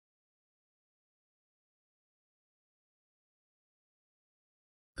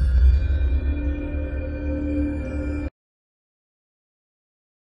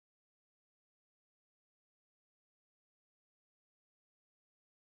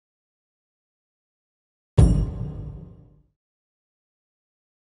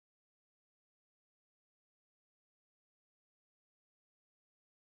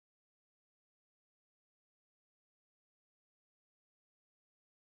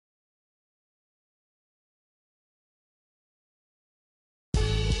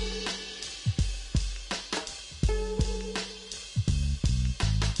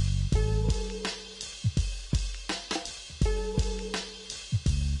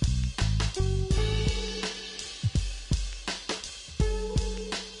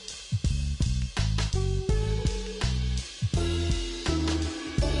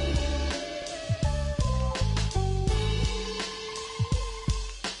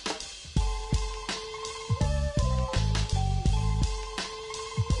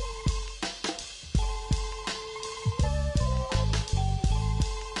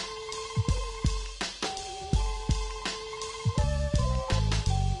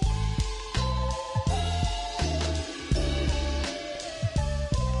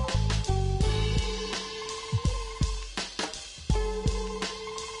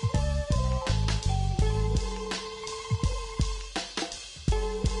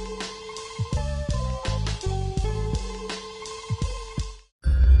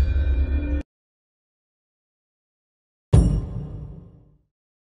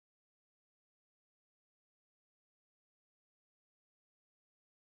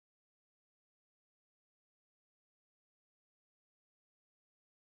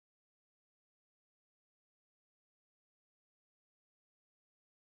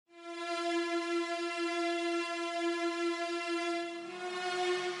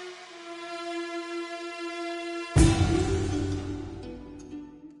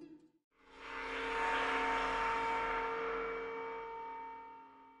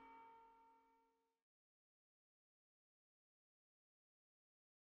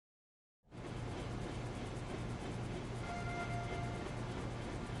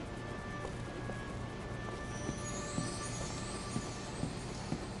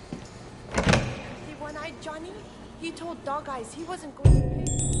Johnny, he told Dog Eyes he wasn't going to pay.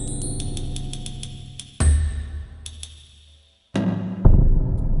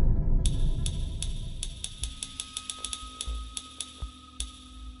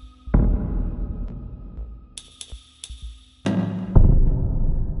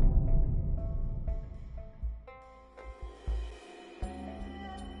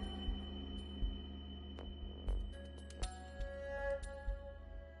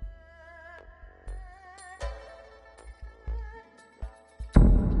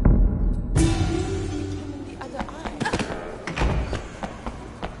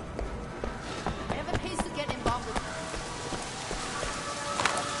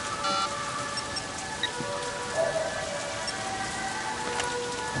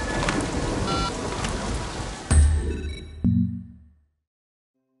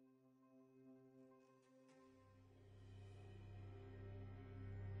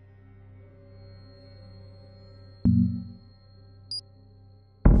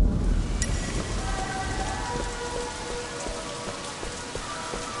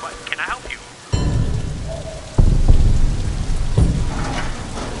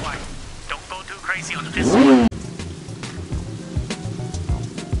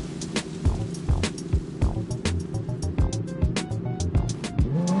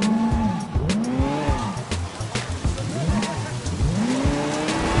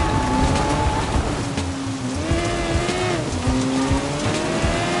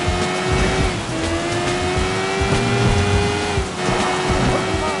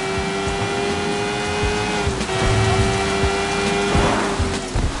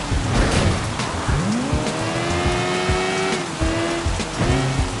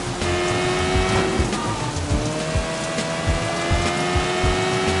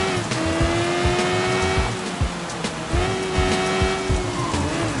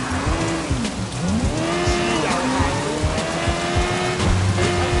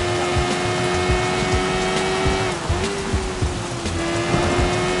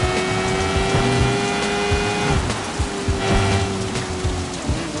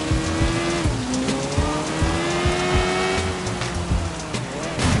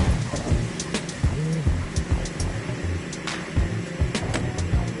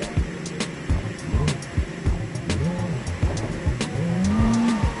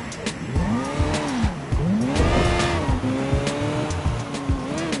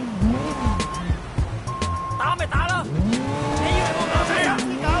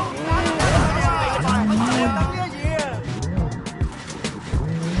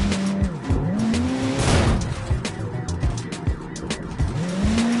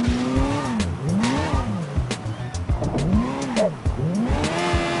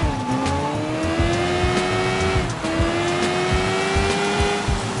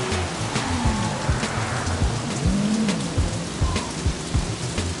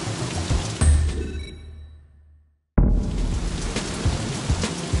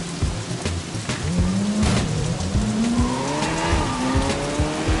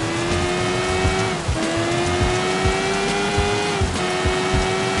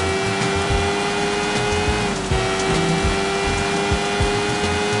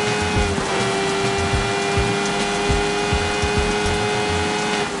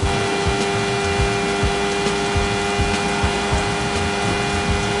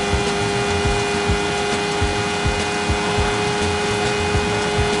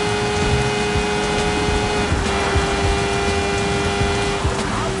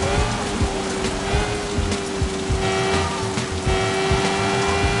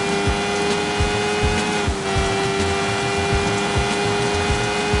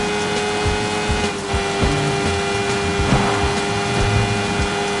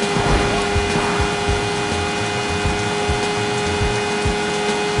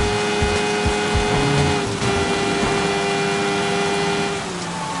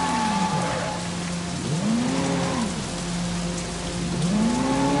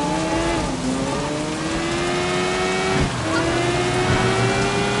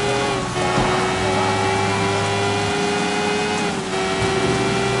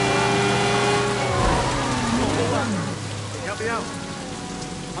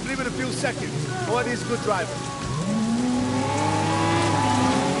 He's a good driver.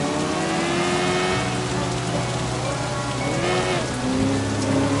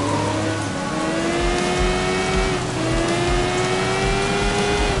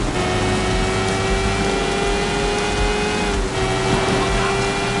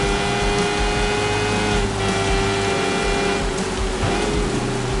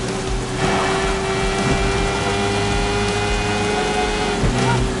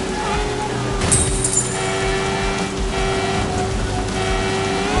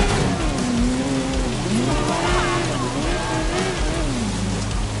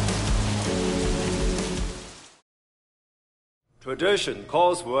 Tradition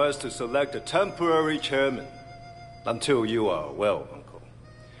calls for us to select a temporary chairman until you are well, Uncle.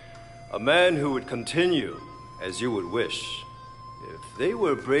 A man who would continue as you would wish. If they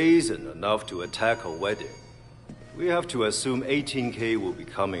were brazen enough to attack a wedding, we have to assume 18K will be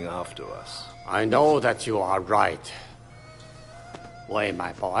coming after us. I know that you are right. Wei,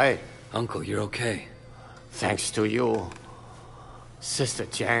 my boy. Uncle, you're okay. Thanks to you. Sister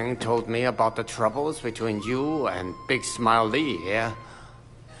Jiang told me about the troubles between you and Big Smile Lee here.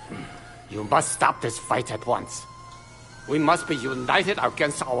 You must stop this fight at once. We must be united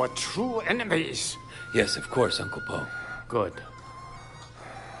against our true enemies. Yes, of course, Uncle Po. Good.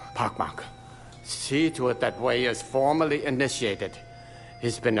 Pak Mak, see to it that Wei is formally initiated.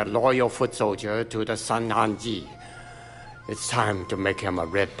 He's been a loyal foot soldier to the Sun Han Yi. It's time to make him a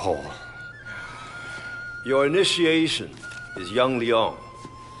red pole. Your initiation is young Leon.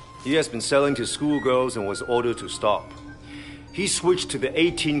 He has been selling to schoolgirls and was ordered to stop. He switched to the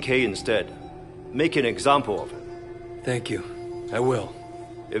 18K instead. Make an example of him. Thank you. I will.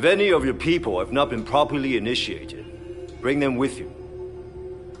 If any of your people have not been properly initiated, bring them with you.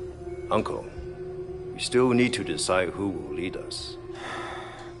 Uncle, we still need to decide who will lead us.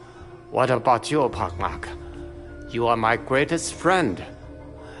 What about you, Pak Mak? You are my greatest friend.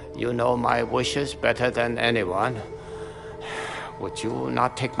 You know my wishes better than anyone. Would you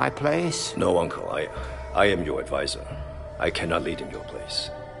not take my place? No, Uncle. I am your advisor. I cannot lead in your place.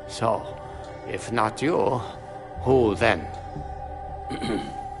 So, if not you, who then?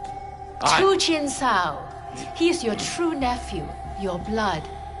 Chu Chin Sao. He is your true nephew, your blood.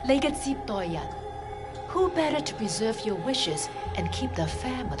 Legacy Doyan. Who better to preserve your wishes and keep the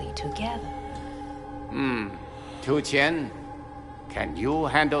family together? Tu Qian, can you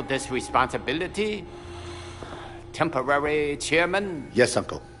handle this responsibility? Temporary chairman? Yes,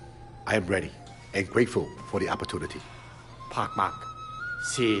 Uncle. I am ready and grateful for the opportunity. Pak Mak,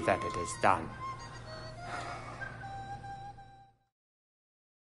 see that it is done.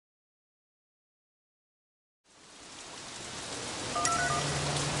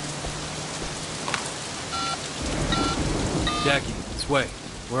 Jackie, it's Wei.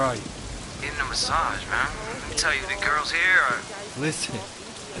 Where are you? Getting a massage, man. Let me tell you, the girls here are... Listen,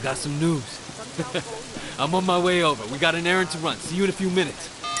 I got some news. I'm on my way over. We got an errand to run. See you in a few minutes.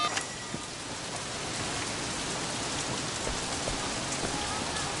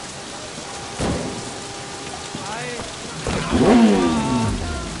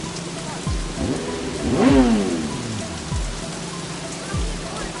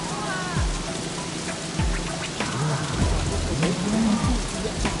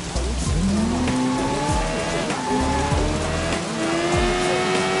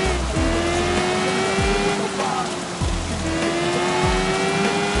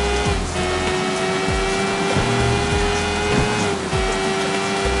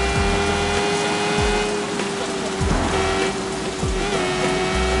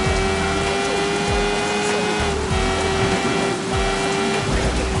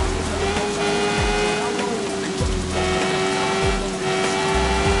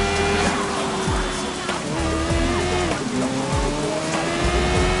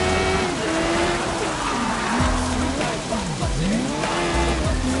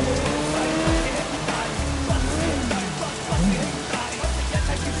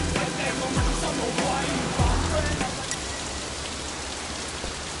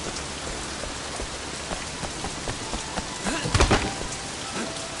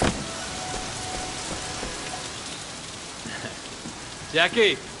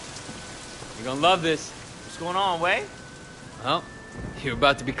 Jackie, you're gonna love this. What's going on, Wei? Well, you're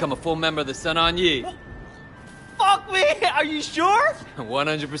about to become a full member of the Sun Han Yi. Fuck me! Are you sure?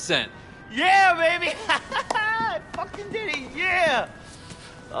 100%. Yeah, baby! I fucking did it, yeah!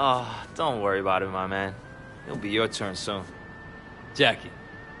 Oh, don't worry about it, my man. It'll be your turn soon. Jackie,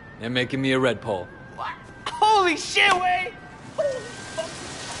 they're making me a red pole. What? Holy shit, Wei! Holy fucking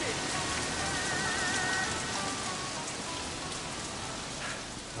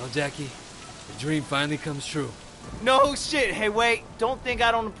Well, Jackie, the dream finally comes true. shit! No shit! Hey, Wei, don't think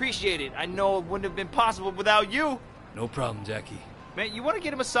I don't appreciate it. I know it wouldn't have been possible without you. No problem, Jackie. Man, you want to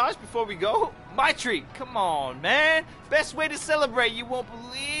get a massage before we go? My treat. Come on, man. Best way to celebrate. You won't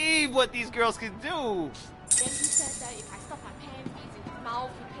believe what these girls can do. Then he said that if I stuff my panties in his mouth,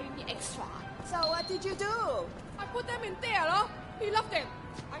 he pay me extra. So what did you do? I put them in there, lor. He loved them.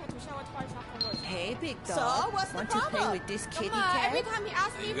 I had to shower twice afterwards. Hey, big dog. So, what's want the to problem? play with this kitty Every cat? time he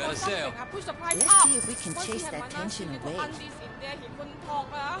asked me You for got a something, sale. I push the price Let's up. see if we can Once chase he had that my tension nasty little away. undies in there, he couldn't talk.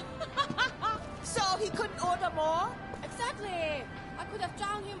 So he couldn't order more? Exactly. I could have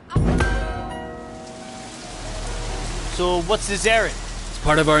drowned him up. So what's his errand? It's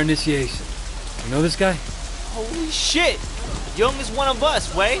part of our initiation. You know this guy? Holy shit! Young as one of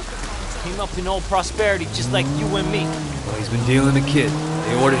us, Way. Came up in old prosperity just like you and me. Well, he's been dealing a kid.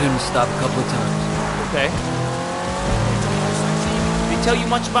 They ordered him to stop a couple of times. Okay. They tell you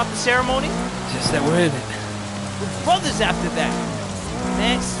much about the ceremony? Just that we're in it. We're brothers after that.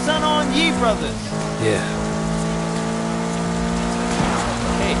 Man, Son on Ye brothers. Yeah.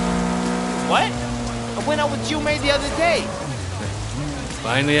 Hey, what? I went out with Jume the other day.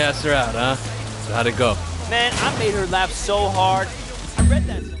 Finally asked her out, huh? So how'd it go? Man, I made her laugh so hard. I read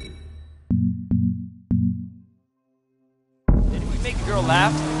that somewhere. And if you make a girl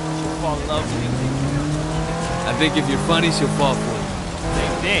laugh, she'll fall in love with you. I think if you're funny, she'll fall for you.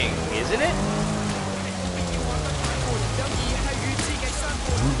 Same thing, isn't it?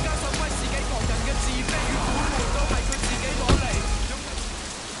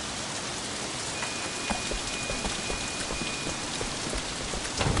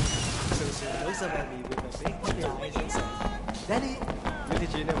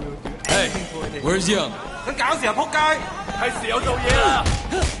 Hey, where's Young? 想搞事啊！仆街，係時候做嘢啦！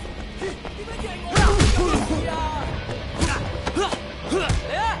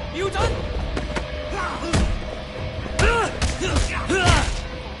嚟啊！瞄準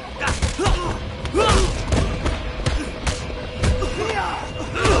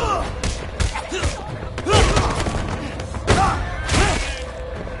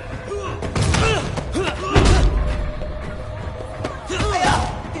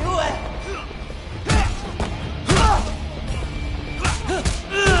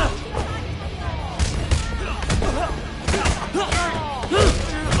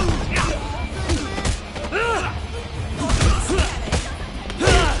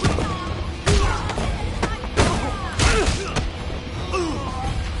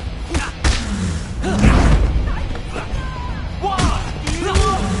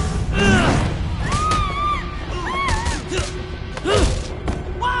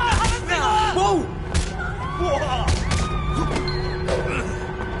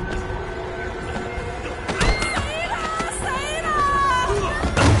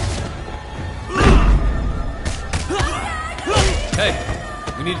！Hey,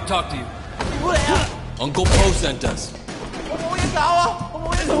 we need to talk to you. Uncle Po sent us. 我冇嘢搞啊！我冇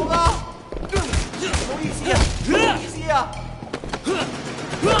嘢做㗎！唔好意思啊！唔好意思啊！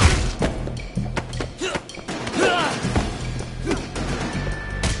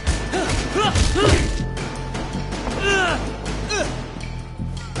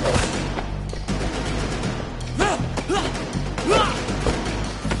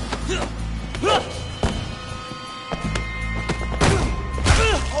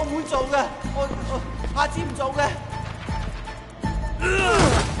我唔會做嘅，我下次唔做嘅。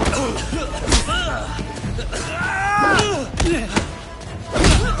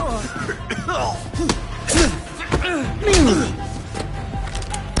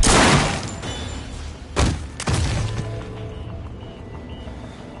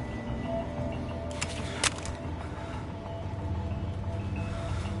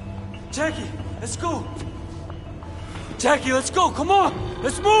Jackie, let's go. Jackie, let's go. Come on,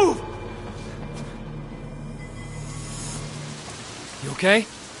 let's move. You okay?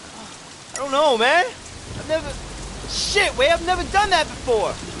 I don't know, man. I've never... Shit, Way, I've never done that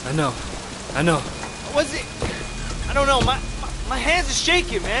before. I know. I know. Was it... I don't know, my hands are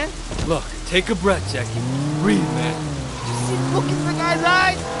shaking, man. Look, take a breath, Jackie. Breathe, man. Just see the look in the guy's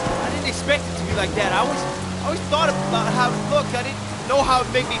eyes. I didn't expect it to be like that. I always thought about how it looked. I didn't know how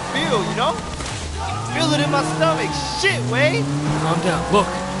it made me feel, you know? I can feel it in my stomach. Shit, Way. Calm down. Look,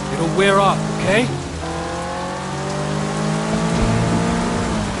 it'll wear off, okay?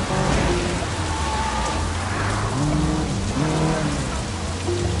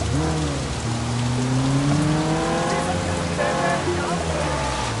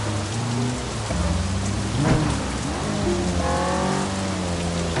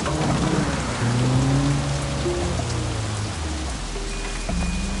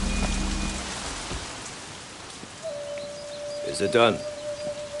 Is it done?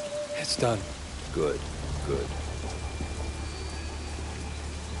 It's done. Good, good.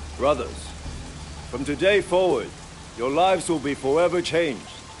 Brothers, from today forward, your lives will be forever changed.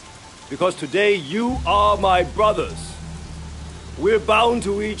 Because today you are my brothers. We're bound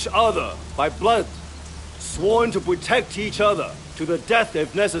to each other by blood, sworn to protect each other to the death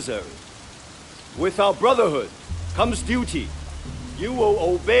if necessary. With our brotherhood comes duty. You will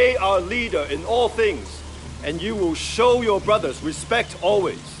obey our leader in all things, and you will show your brothers respect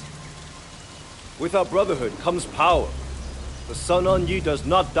always. With our brotherhood comes power. The Son on Yi does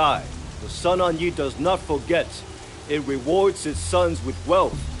not die. The Son on Yi does not forget. It rewards its sons with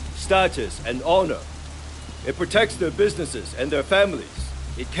wealth, status, and honor. It protects their businesses and their families.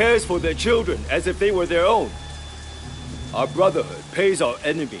 It cares for their children as if they were their own. Our brotherhood pays our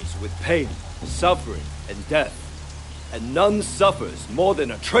enemies with pain, suffering, and death. And none suffers more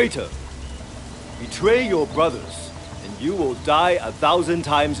than a traitor. Betray your brothers, and you will die 1,000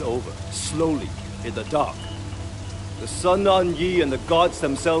 times over, slowly, in the dark. The Sun On Yi and the gods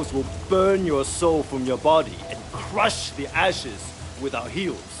themselves will burn your soul from your body and crush the ashes with our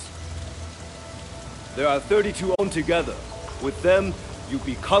heels. There are 32 on together. With them, you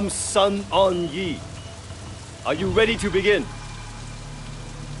become Sun On Yi. Are you ready to begin?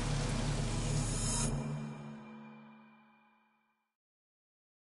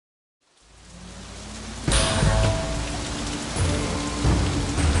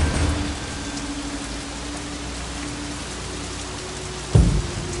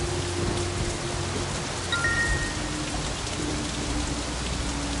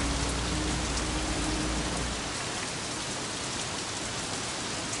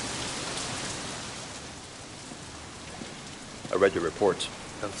 I read your report.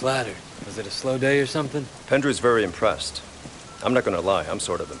 I'm flattered. Was it a slow day or something? Pendrew's very impressed. I'm not gonna lie, I'm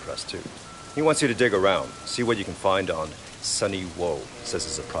sort of impressed too. He wants you to dig around, see what you can find on Sunny Woe. Says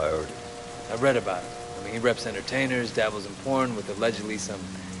it's a priority. I read about him. I mean, he reps entertainers, dabbles in porn with allegedly some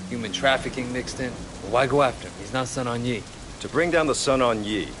human trafficking mixed in. Well, why go after him? He's not Sun On Yi. To bring down the Sun On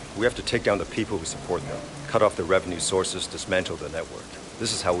Yi, we have to take down the people who support them, cut off their revenue sources, dismantle the network.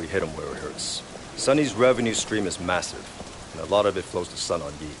 This is how we hit him where it hurts. Sunny's revenue stream is massive, and a lot of it flows to Sun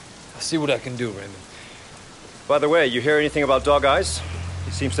On Yi. I'll see what I can do, Raymond. By the way, you hear anything about Dog Eyes?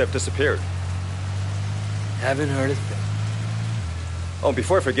 He seems to have disappeared. Haven't heard a thing. Oh, and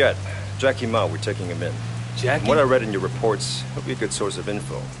before I forget, Jackie Mao, we're taking him in. Jackie? From what I read in your reports, he'll be a good source of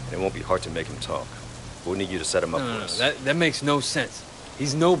info, and it won't be hard to make him talk. We'll need you to set him up for us. That makes no sense.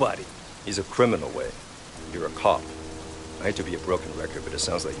 He's nobody. He's a criminal, Wei. You're a cop. I hate to be a broken record, but it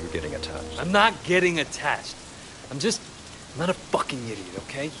sounds like you're getting attached. I'm not getting attached. I'm not a fucking idiot,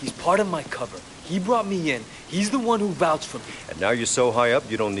 okay? He's part of my cover. He brought me in. He's the one who vouched for me. And now you're so high up,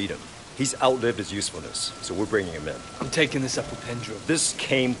 you don't need him. He's outlived his usefulness, so we're bringing him in. I'm taking this up with Pendrew. This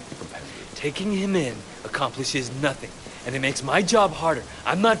came from Pendrew. Taking him in accomplishes nothing, and it makes my job harder.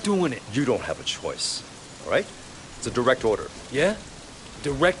 I'm not doing it. You don't have a choice, all right? It's a direct order. Yeah?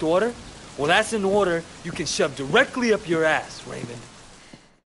 Direct order? Well, that's an order you can shove directly up your ass, Raymond.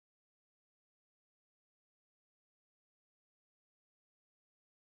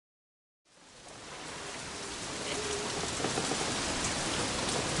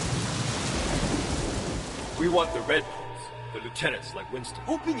 We want the Red Bulls, the lieutenants like Winston.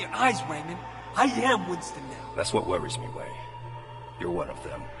 Open your eyes, Raymond. I am Winston now. That's what worries me, Wei. You're one of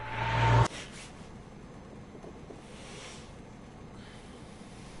them.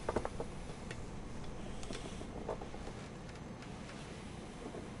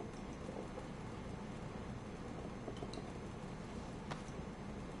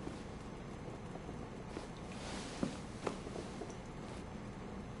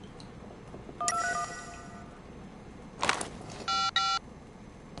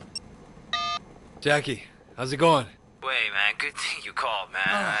 Jackie, how's it going? Wait, man, good thing you called,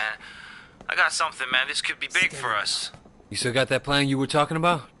 man. I got something, man. This could be big for us. You still got that plan you were talking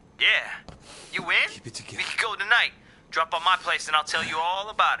about? Yeah. You in? Keep it together. We could go tonight. Drop by my place and I'll tell you all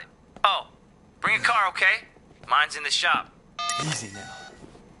about it. Oh, bring a car, okay? Mine's in the shop. Easy now.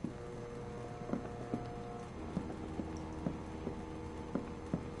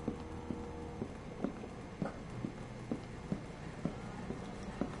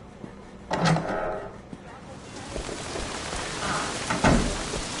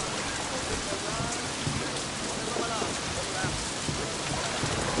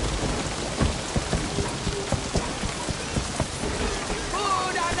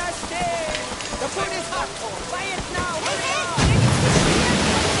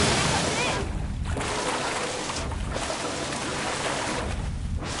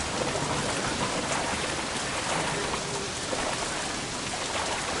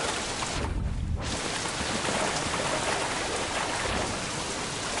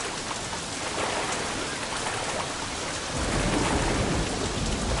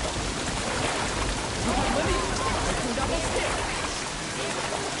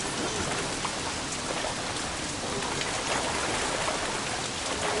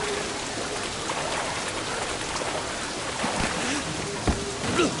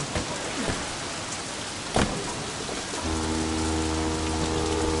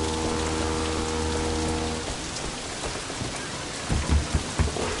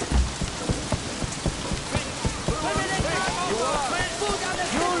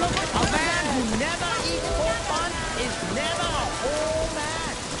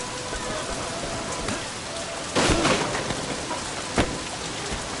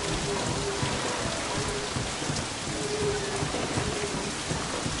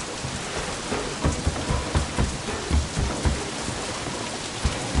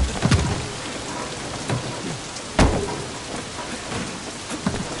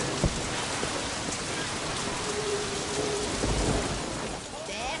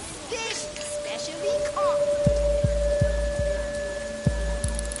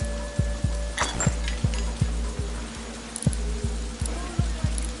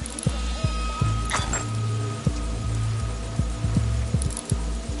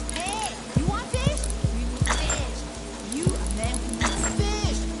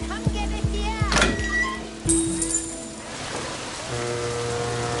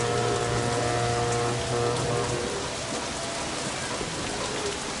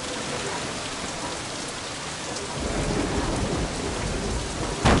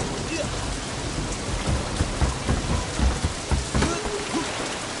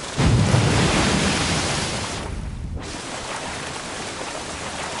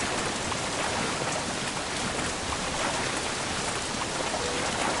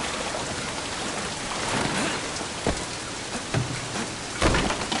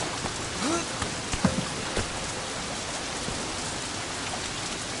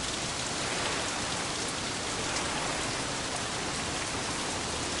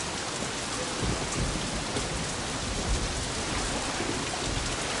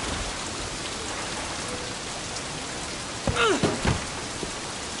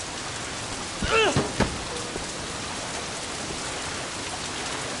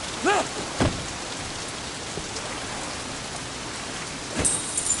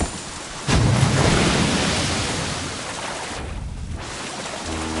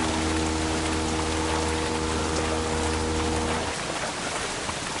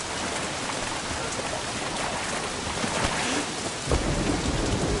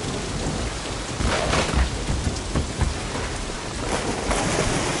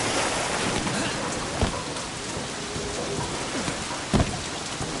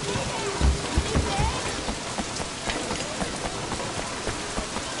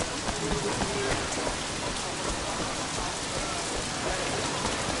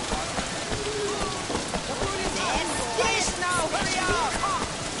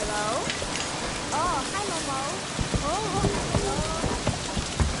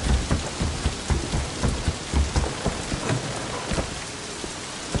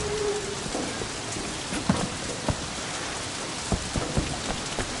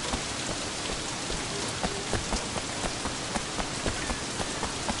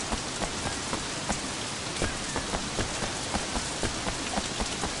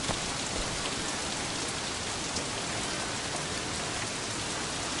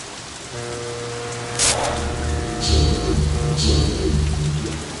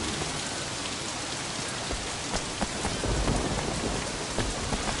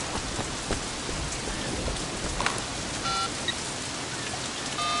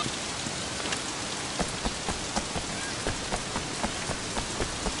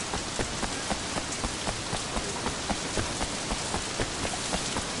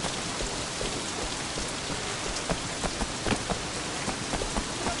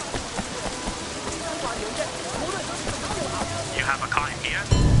 You have a car in here?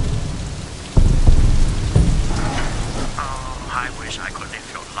 Oh, I wish I could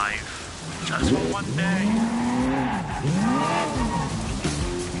live your life just for one day.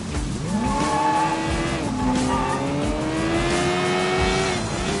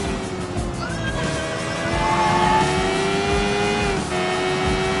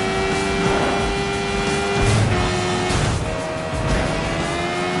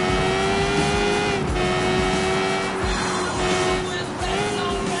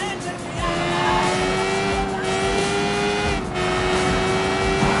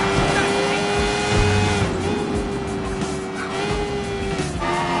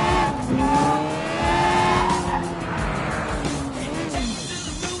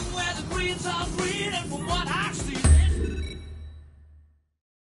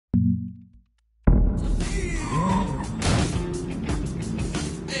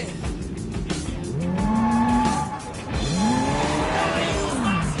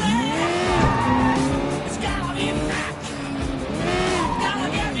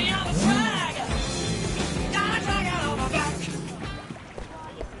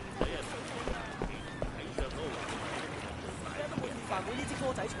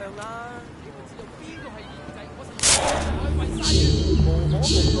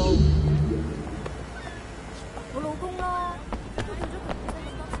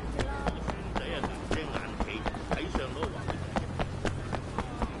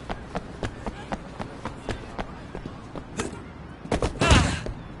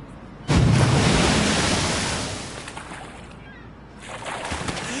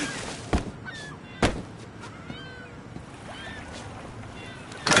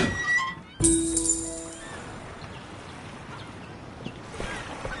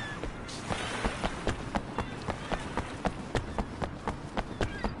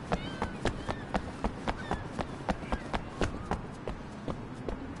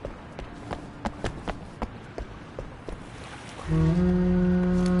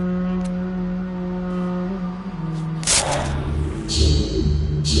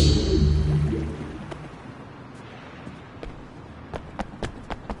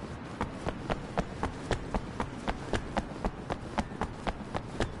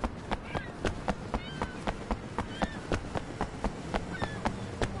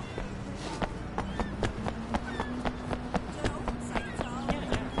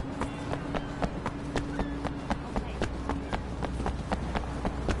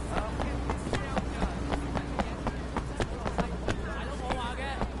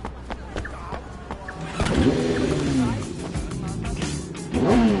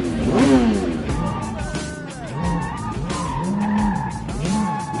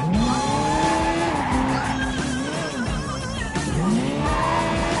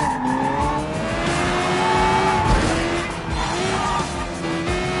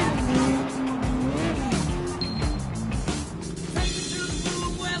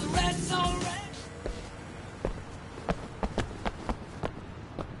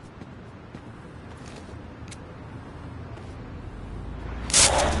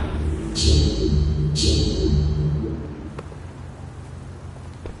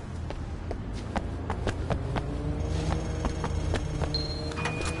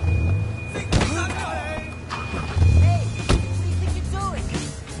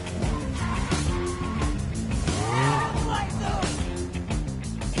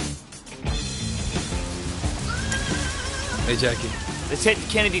 Hey, Jackie. Let's head to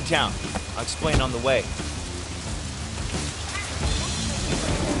Kennedy Town. I'll explain on the way.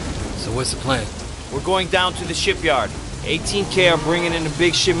 So what's the plan? We're going down to the shipyard. 18K are bringing in a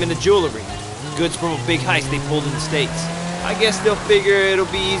big shipment of jewelry. Goods from a big heist they pulled in the States. I guess they'll figure it'll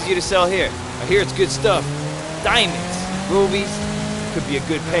be easier to sell here. I hear it's good stuff. Diamonds. rubies. Could be a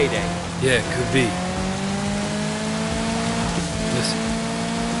good payday. Yeah, it could be. Listen,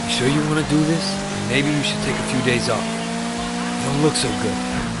 you sure you want to do this? Maybe you should take a few days off. You don't look so good.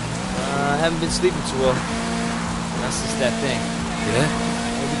 I haven't been sleeping too well. That's just that thing. Yeah?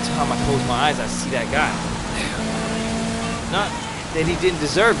 Every time I close my eyes, I see that guy. Not that he didn't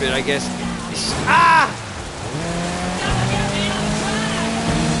deserve it, I guess. It's just,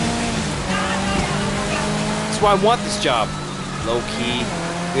 That's why I want this job. Low key,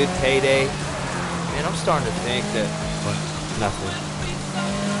 good payday. Man, I'm starting to think that... What? Nothing.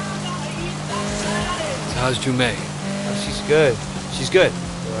 So how's Jume? Oh, she's good. She's good.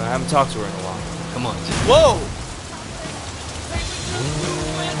 I haven't talked to her in a while. Come on. Whoa!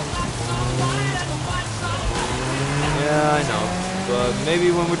 Yeah, I know. But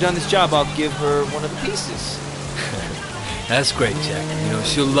maybe when we're done this job, I'll give her one of the pieces. That's great, Jack. You know,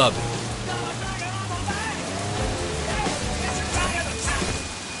 she'll love it.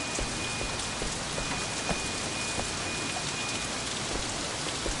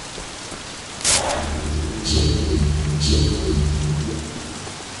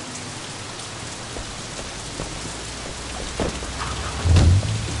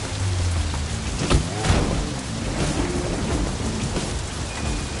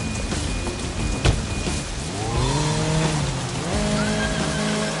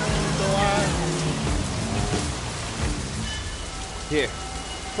 Here,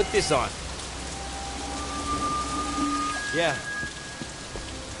 put this on. Yeah.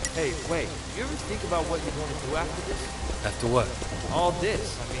 Hey, wait, you ever think about what you're going to do after this? After what? All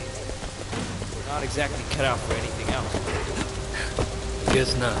this. I mean, we're not exactly cut out for anything else. I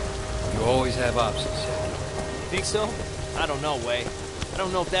guess not. You always have options, Jack. You think so? I don't know, Way. I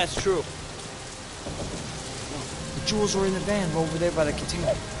don't know if that's true. The jewels are in the van over there by the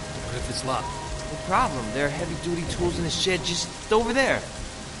container. What if it's locked? No problem. There are heavy-duty tools in the shed just over there.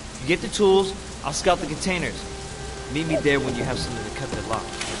 You get the tools, I'll scout the containers. Meet me there when you have something to cut the lock.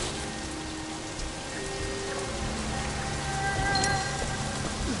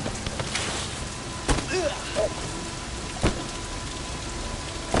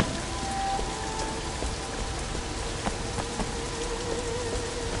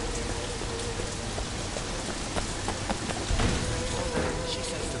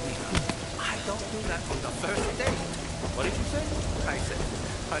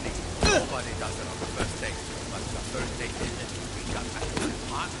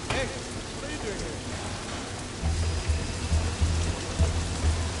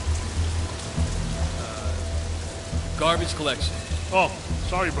 Garbage collection. Oh,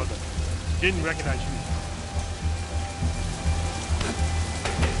 sorry, brother. Didn't recognize you.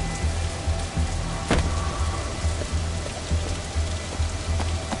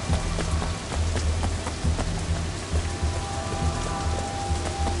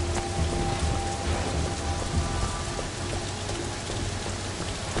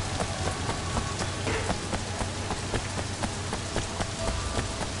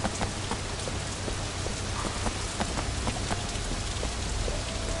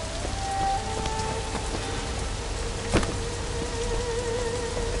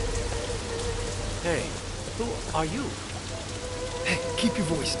 Hey, who are you? Hey, keep your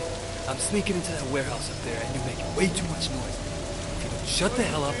voice down. I'm sneaking into that warehouse up there and you're making way too much noise. If you don't shut the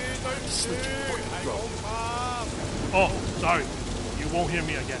hell up, I'll have to slit your fucking throat. Oh, sorry. You won't hear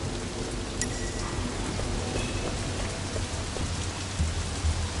me again.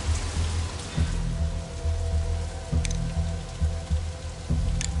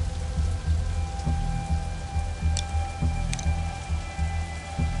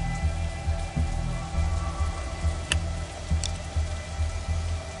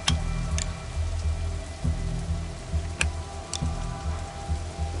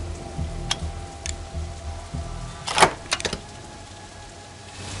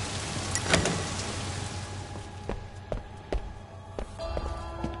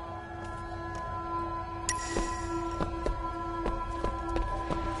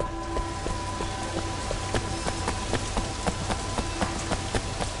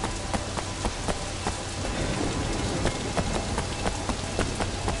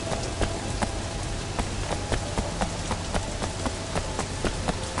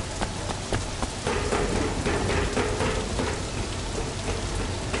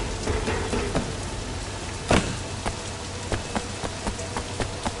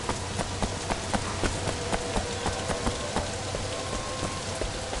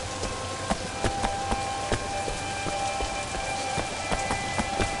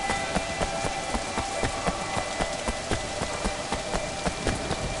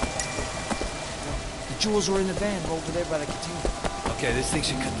 jewels are in the van over there by the container. Okay, this thing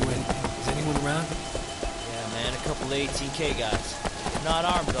should cut through anything. Is anyone around? Yeah, man, a couple of 18K guys. Not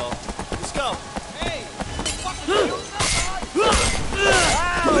armed, though. Let's go. Hey!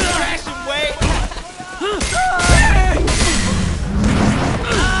 Wow, crashing, wait!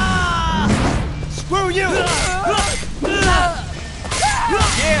 Screw you!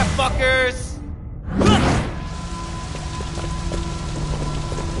 Yeah, fuckers!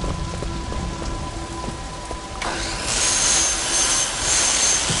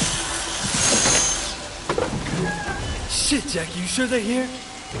 Shit, Jackie, you sure they're here?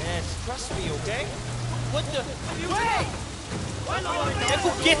 Man, trust me, okay? What the? Wait! Let's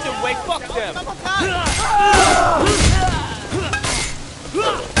go get them, Wait, fuck them!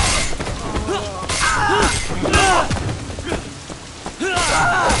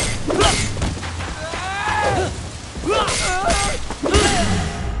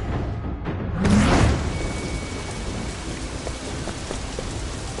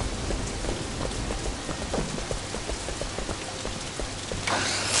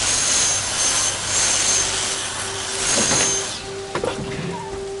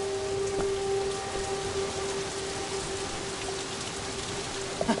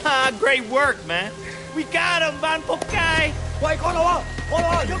 Great work, man. We got him, man, Pokai. Wait, hold on.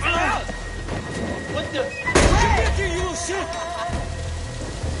 What the? Hey! You little shit!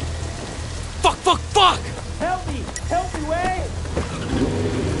 Fuck! Help me, Wade.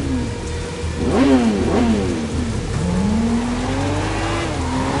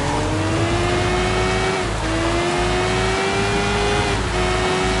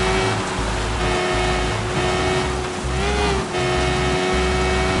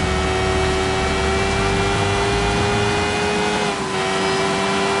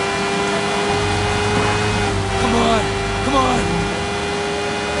 Come on!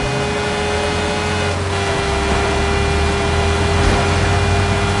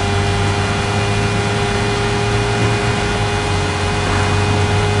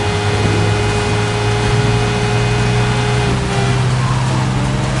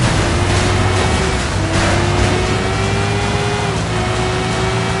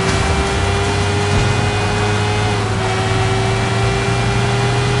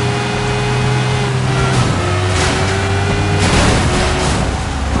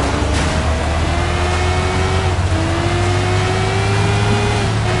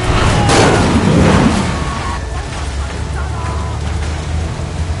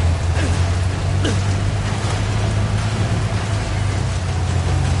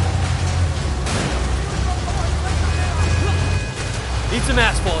 Eat some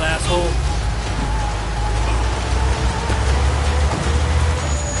asphalt, asshole.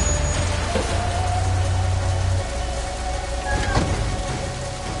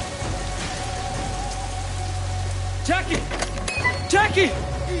 Jackie!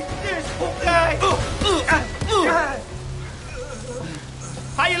 Eat this, Pokai.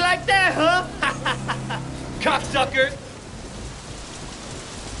 How you like that, huh? Cocksuckers!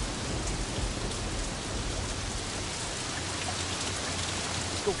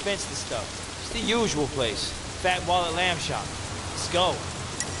 Let's go fence this stuff. It's the usual place. Fat Wallet Lamb Shop. Let's go.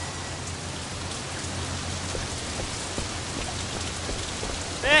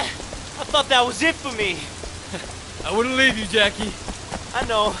 Eh, I thought that was it for me. I wouldn't leave you, Jackie. I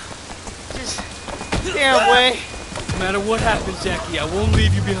know. Just damn way. No matter what happens, Jackie, I won't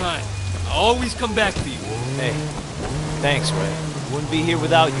leave you behind. I'll always come back for you. Hey, thanks, Ray. Wouldn't be here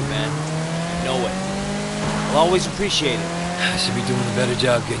without you, man. You know it. I'll always appreciate it. I should be doing a better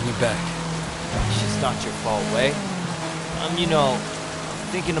job getting you back. It's not your fault, Way. You know,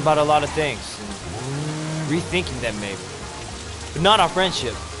 thinking about a lot of things and rethinking them maybe. But not our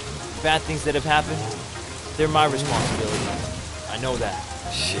friendship. Bad things that have happened, they're my responsibility. I know that.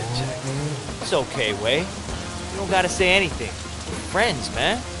 Shit, Jackie. It's okay, Way. You don't gotta say anything. We're friends,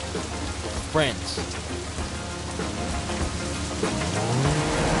 man. Friends.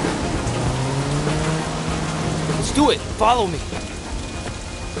 Let's do it. Follow me.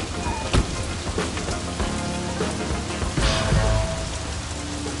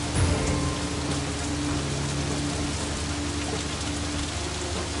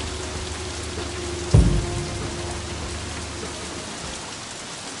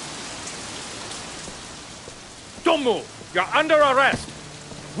 Don't move! You're under arrest!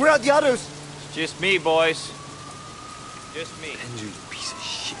 Where are the others? It's just me, boys. Just me. Andrew, you piece of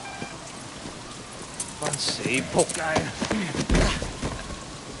shit. Fun save, poke guy.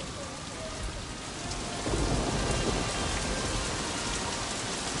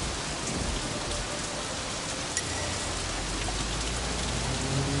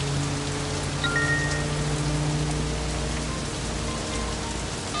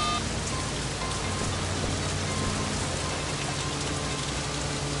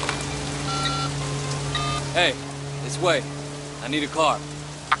 Hey, this way. I need a car.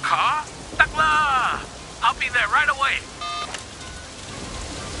 A car? Takla! I'll be there right away.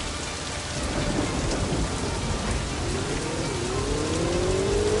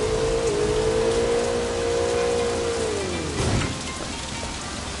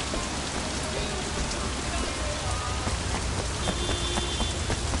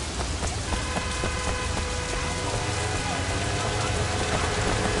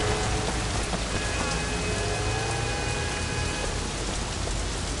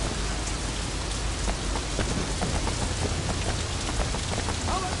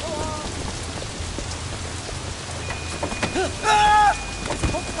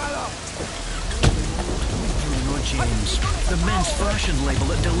 James, the men's fashion label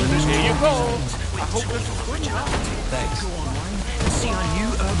that delivers. Here you go. I hope this is good. Thanks. Go online and see our new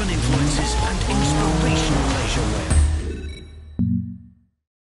urban influences and inspirational leisure wear.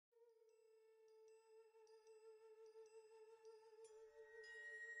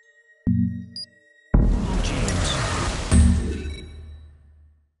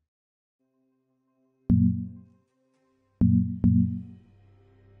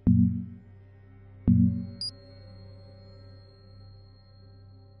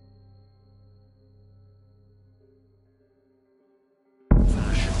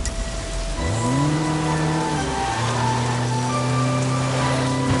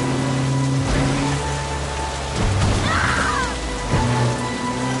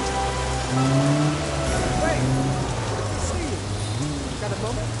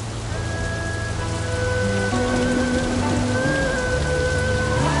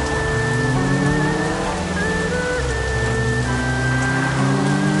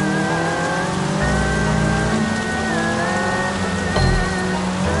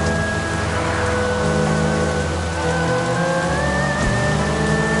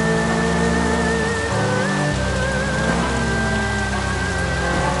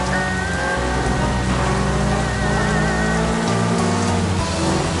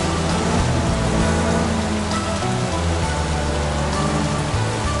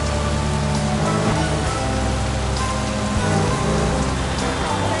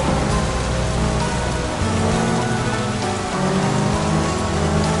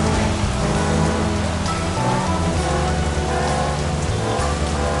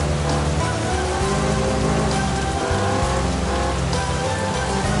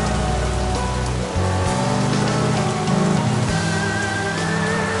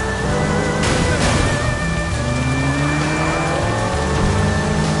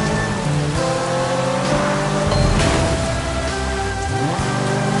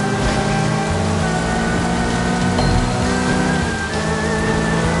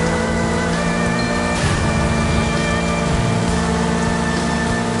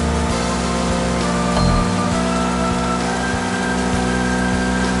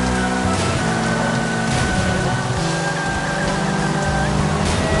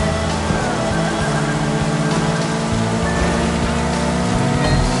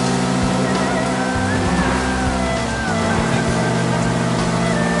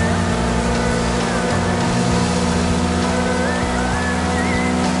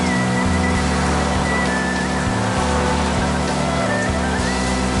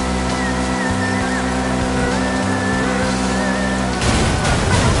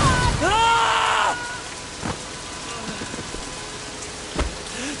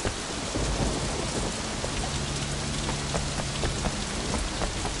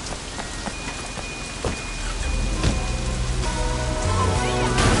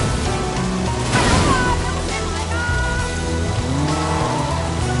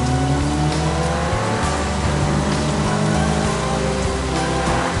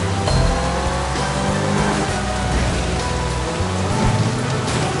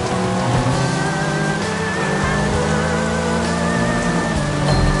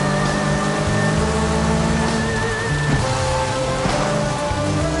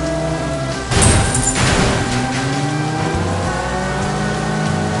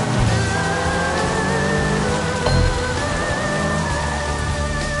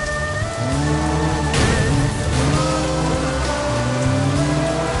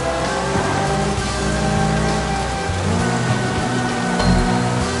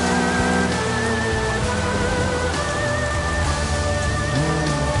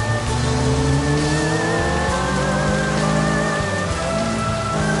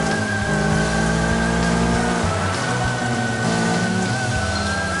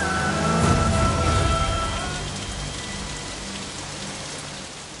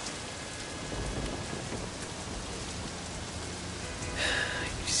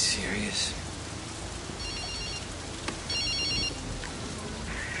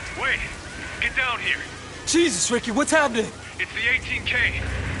 Wait, get down here. Jesus, Ricky, what's happening? It's the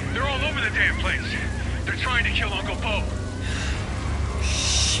 18K. They're all over the damn place. They're trying to kill Uncle Bo.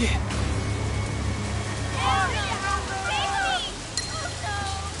 Shit.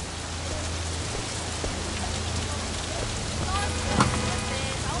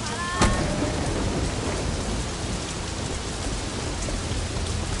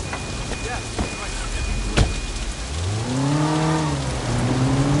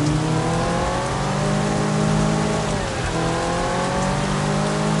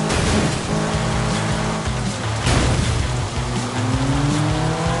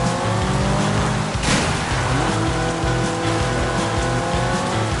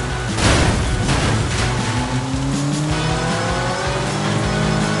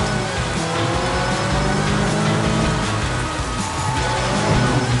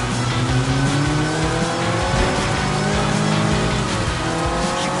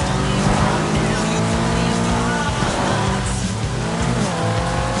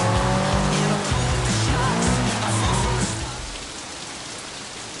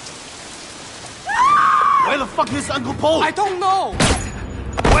 Where the fuck is Uncle Po? I don't know.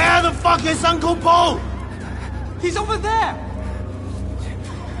 Where the fuck is Uncle Po? He's over there.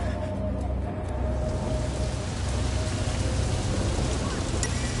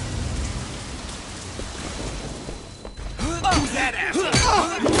 Who's that asshole?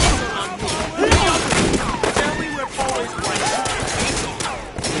 Tell me where Po is right.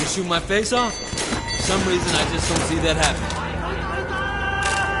 You gonna shoot my face off? For some reason, I just don't see that happening.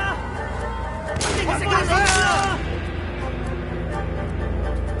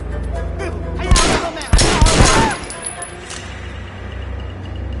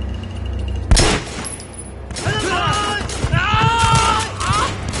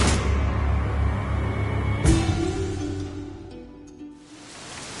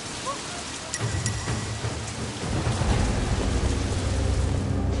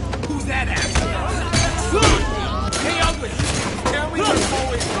 Who's that asshole? Hey, Ugly! Tell me where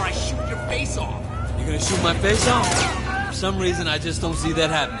Po is or I shoot your face off. You gonna shoot my face off? For some reason, I just don't see that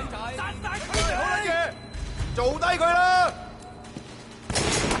happening. 做低佢啦！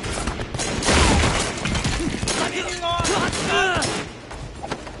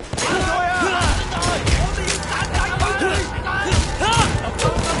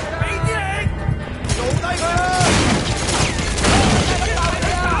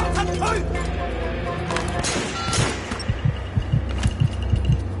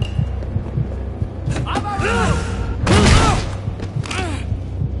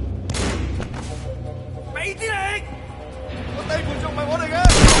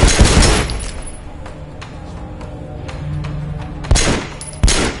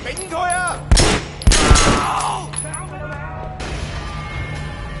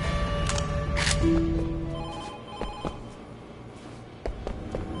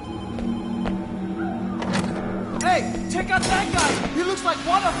 Hey, check out that guy. He looks like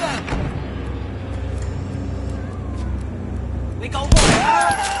one of them. 你救我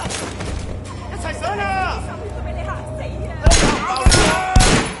啊！一齊上啊！俾你嚇死啊！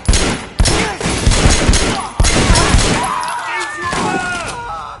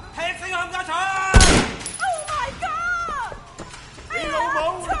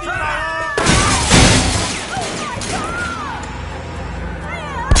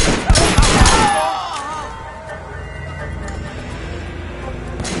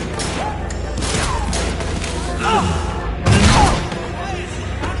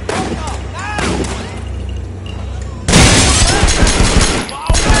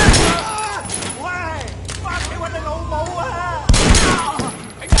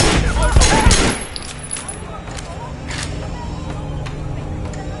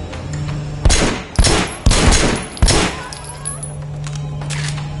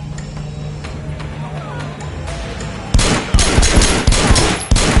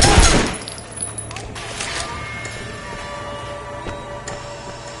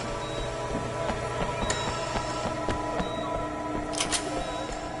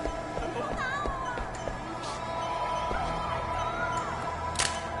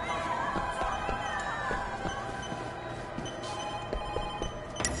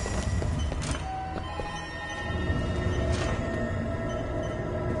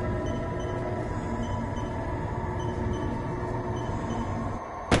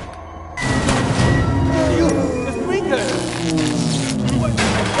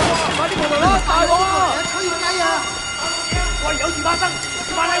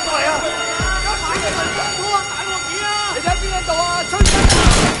 你睇邊個度啊？吹緊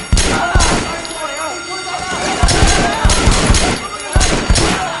啊！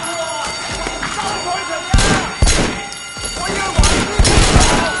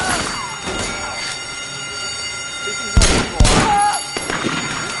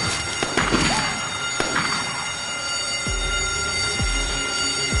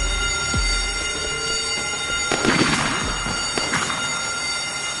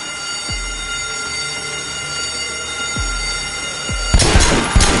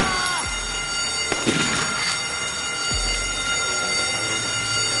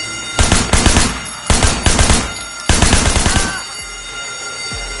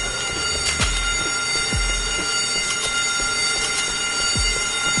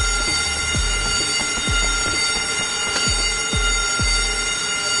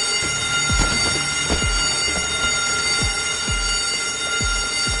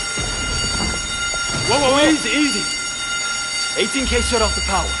 Easy, easy. 18K shut off the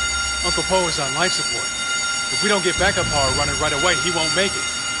power. Uncle Poe is on life support. If we don't get backup power running right away, he won't make it.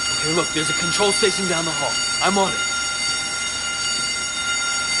 Okay, look, there's a control station down the hall. I'm on it.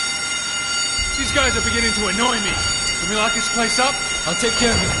 These guys are beginning to annoy me. Can we lock this place up? I'll take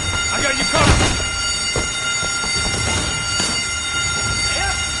care of it. I got you covered.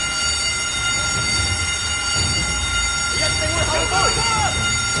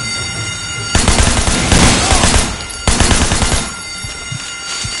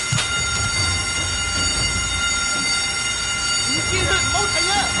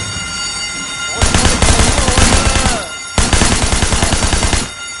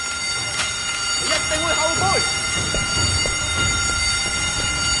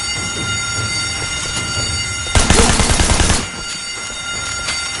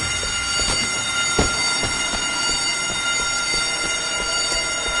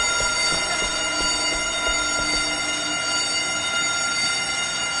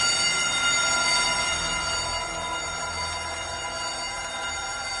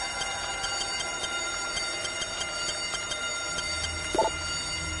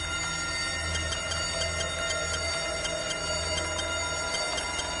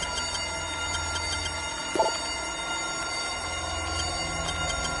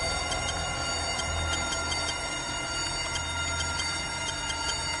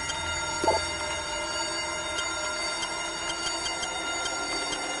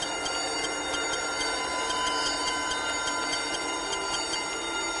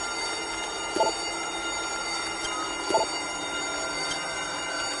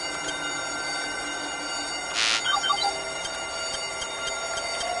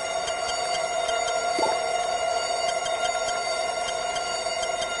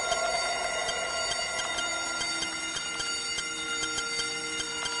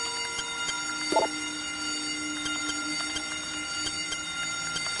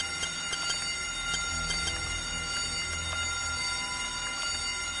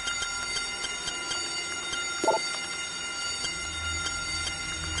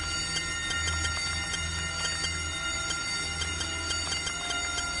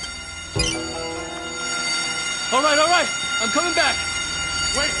 All right. I'm coming back.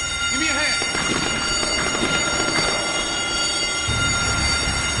 Wait, give me a hand.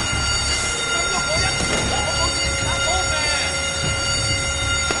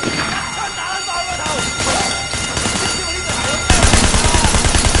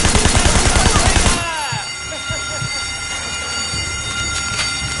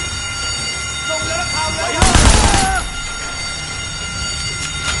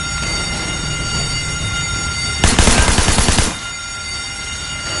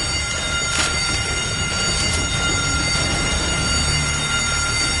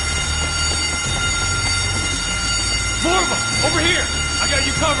 Over here! I got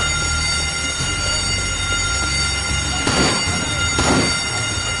you covered!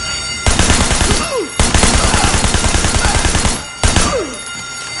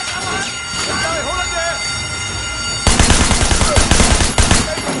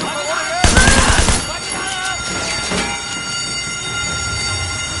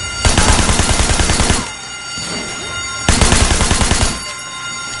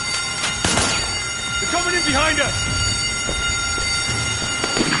 They're coming in behind us!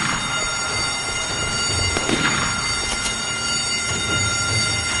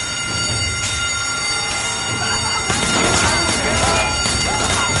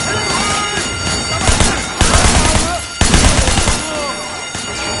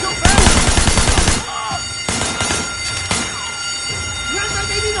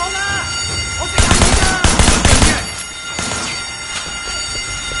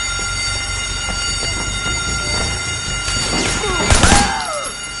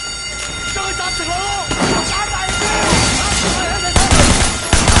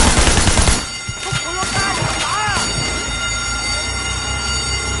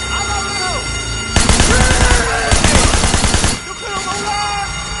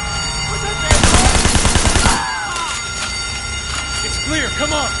 Clear,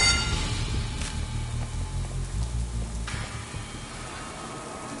 come on!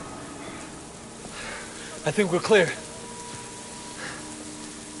 I think we're clear.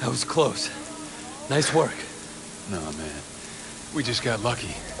 That was close. Nice work. No, man. We just got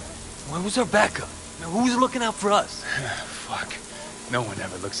lucky. Where was our backup? Who was looking out for us? Fuck. No one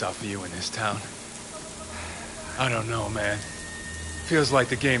ever looks out for you in this town. I don't know, man. Feels like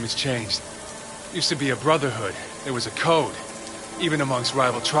the game has changed. Used to be a brotherhood. There was a code. Even amongst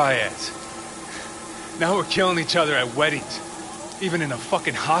rival triads. Now we're killing each other at weddings. Even in a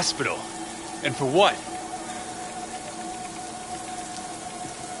fucking hospital. And for what?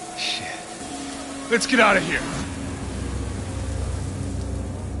 Let's get out of here.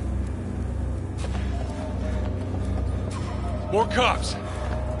 More cops.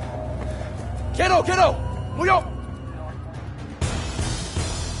 Kiddo, kiddo! 唔好喐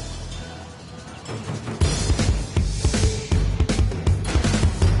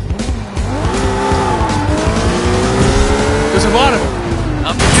There's a lot of them.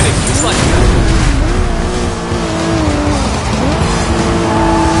 I'm beginning to dislike that.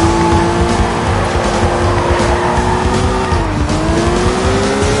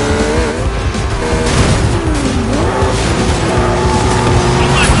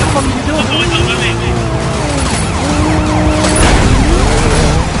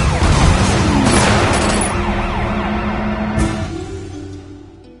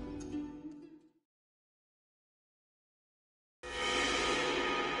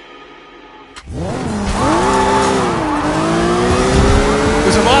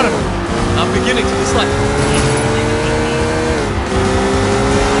 There's a lot of them. I'm beginning to dislike it.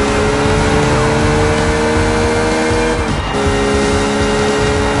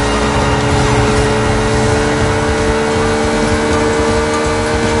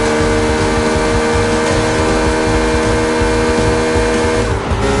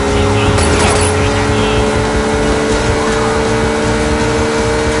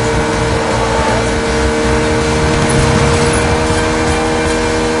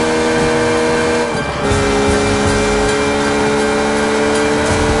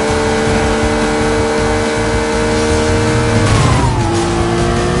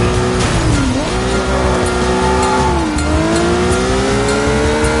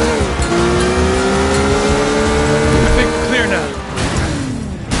 I think we're clear now.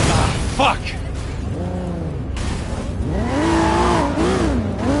 Ah, fuck.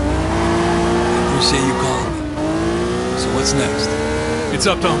 Appreciate you calling me. So what's next? It's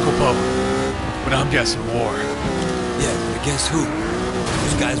up to Uncle Bo. But I'm guessing war. Yeah, but against who?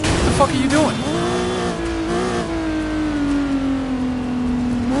 Those guys. What the fuck are you doing?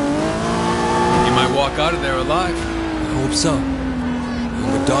 You might walk out of there alive. I hope so.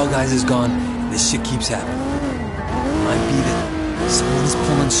 When the Dog Eyes is gone, this shit keeps happening. Might be that someone is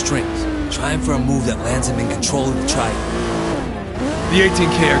pulling strings, trying for a move that lands him in control of the tribe. The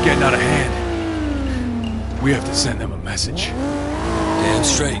 18K are getting out of hand. We have to send them a message. Damn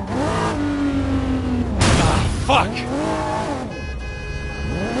straight. Ah, fuck!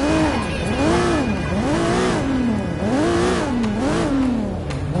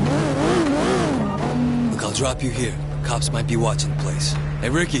 Look, I'll drop you here. Cops might be watching the place. Hey,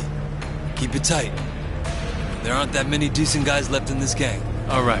 Ricky, keep it tight. There aren't that many decent guys left in this gang.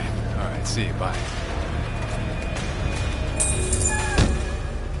 All right. See you. Bye.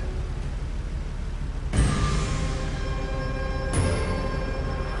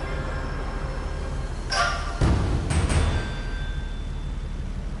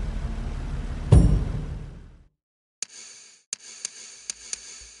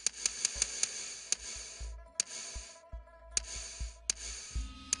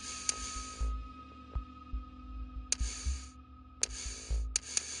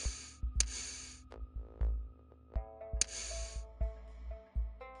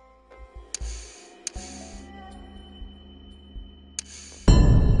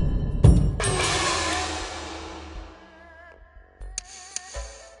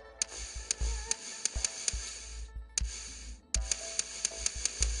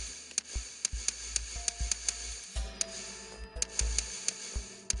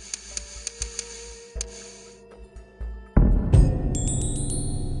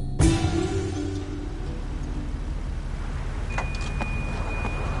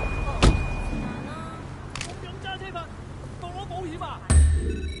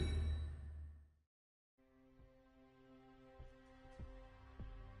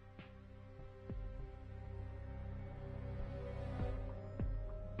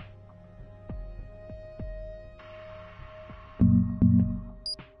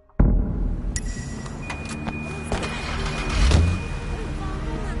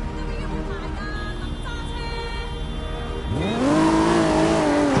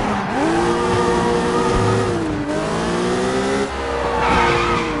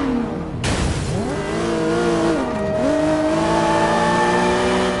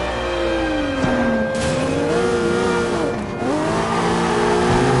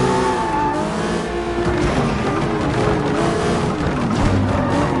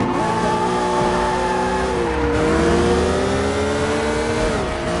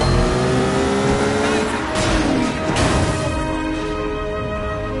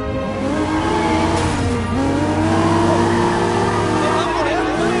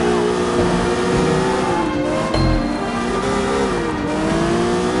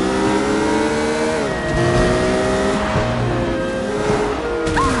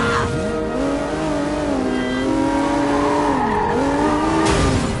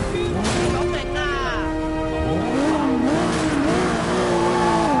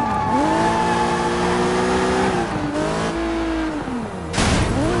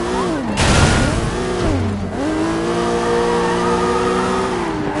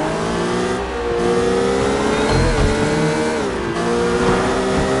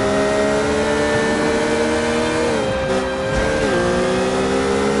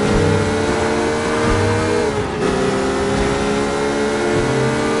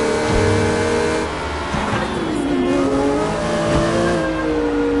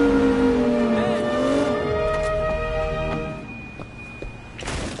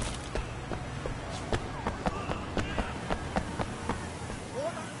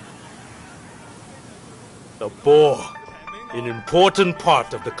 4. An important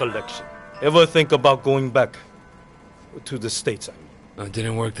part of the collection. Ever think about going back to the States, I mean? It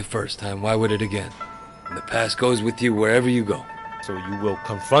didn't work the first time. Why would it again? And the past goes with you wherever you go. So you will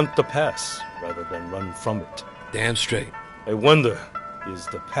confront the past rather than run from it. Damn straight. I wonder, is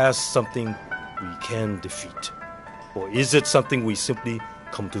the past something we can defeat? Or is it something we simply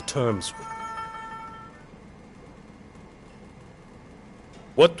come to terms with?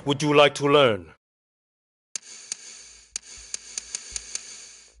 What would you like to learn?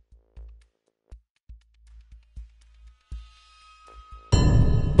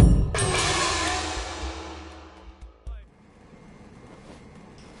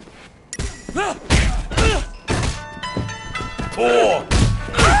 Four.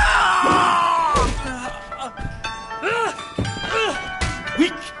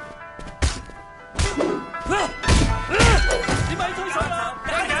 Weak.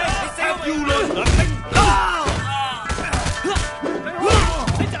 Have you learned nothing?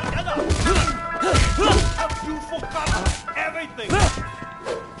 Have you forgotten everything?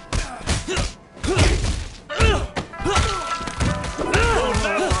 Your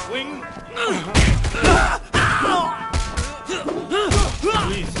left wing.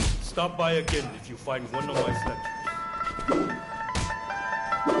 Please, stop by again if you find one of my statues.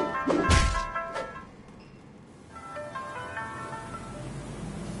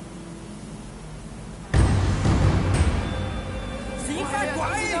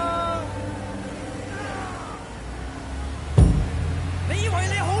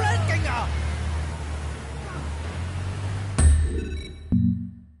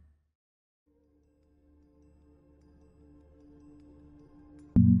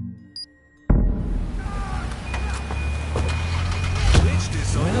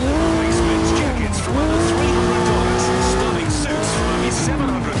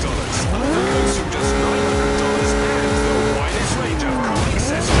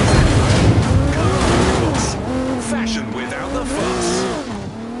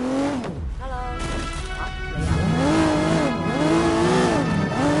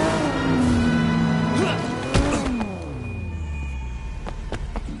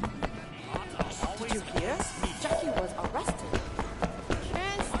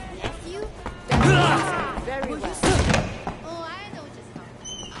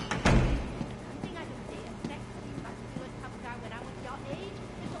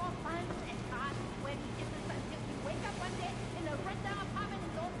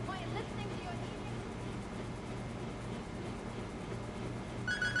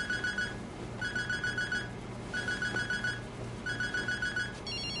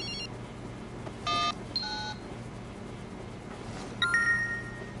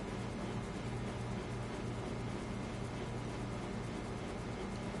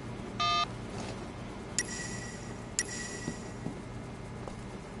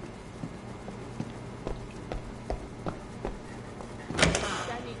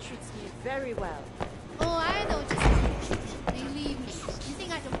 Very well. Oh, I know just how. Believe me. You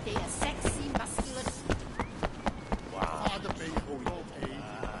think I don't date a sexy, muscular... Wow.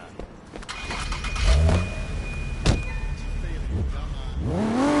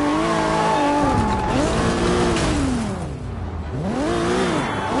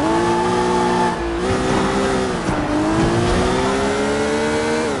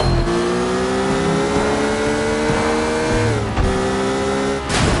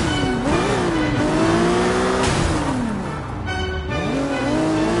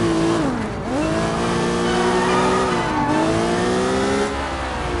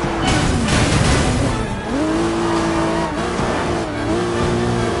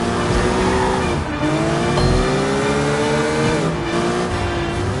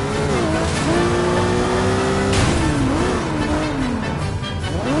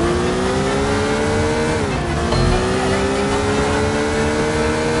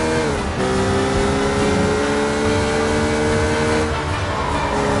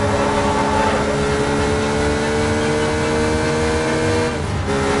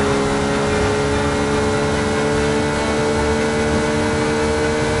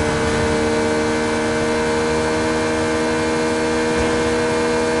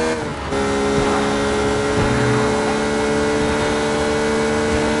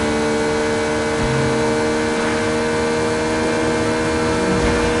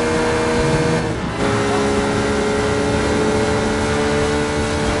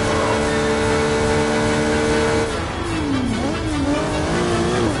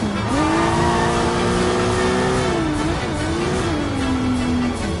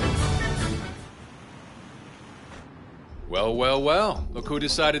 Well, well, well. Look who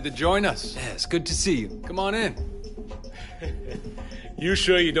decided to join us. Yeah, it's good to see you. Come on in. You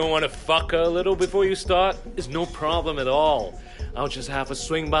sure you don't want to fuck her a little before you start? It's no problem at all. I'll just have a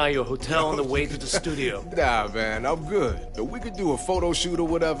swing by your hotel on the way to the studio. Nah, man, I'm good. We could do a photo shoot or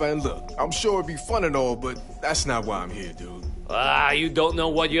whatever, and look, I'm sure it'd be fun and all, but that's not why I'm here, dude. You don't know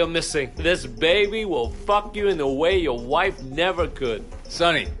what you're missing. This baby will fuck you in a way your wife never could.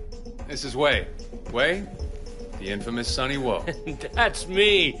 Sonny, this is Wei. Wei? The infamous Sonny Woe. That's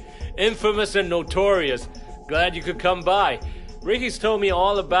me. Infamous and notorious. Glad you could come by. Ricky's told me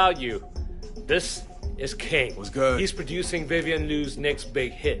all about you. This is King. What's good? He's producing Vivian Liu's next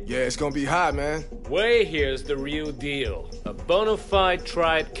big hit. Yeah, it's gonna be hot, man. Wei here's the real deal. A bona fide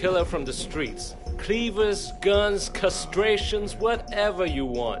tried killer from the streets. Cleavers, guns, castrations, whatever you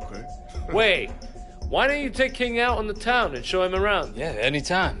want. Okay. Wei, why don't you take King out on the town and show him around? Yeah,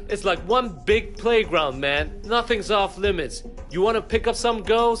 anytime. It's like one big playground, man. Nothing's off limits. You want to pick up some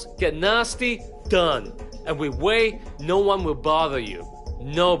girls, get nasty, done. And with Wei, no one will bother you.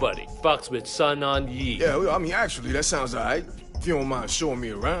 Nobody fucks with Sun On Yi. Yeah, well, I mean, actually, that sounds alright. If you don't mind showing me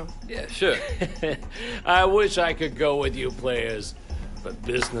around. Yeah, sure. I wish I could go with you players, but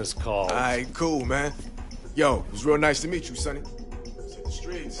business calls. Alright, cool, man. Yo, it was real nice to meet you, Sonny. Let's hit the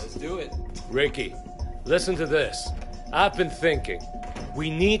streets. Let's do it. Ricky, listen to this. I've been thinking.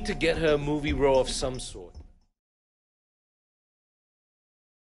 We need to get her a movie role of some sort.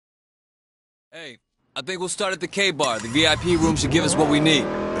 Hey, I think we'll start at the K-Bar. The VIP room should give us what we need.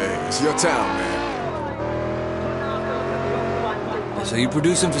 Hey, it's your town, man. So you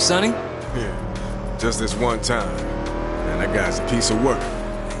producing for Sonny? Yeah, just this one time. And that guy's a piece of work.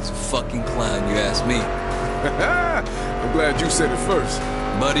 He's a fucking clown, you ask me. I'm glad you said it first.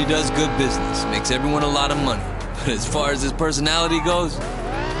 But he does good business, makes everyone a lot of money. But as far as his personality goes...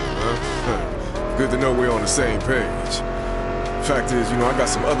 Good to know we're on the same page. Fact is, I got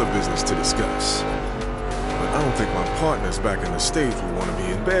some other business to discuss. But I don't think my partners back in the States would want to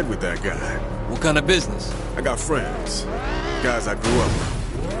be in bed with that guy. What kind of business? I got friends. Guys I grew up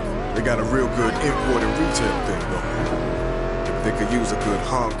with. They got a real good import and retail thing going. They could use a good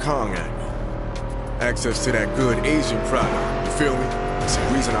Hong Kong angle. Access to that good Asian product. You feel me? It's the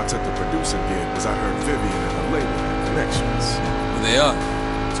reason I took the producing gig was I heard Vivian and her label had connections. Well, they are.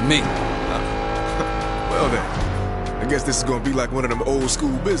 To me. Well then, I guess this is gonna be like one of them old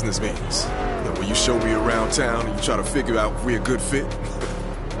school business meetings. Where you show me around town and you try to figure out if we're a good fit.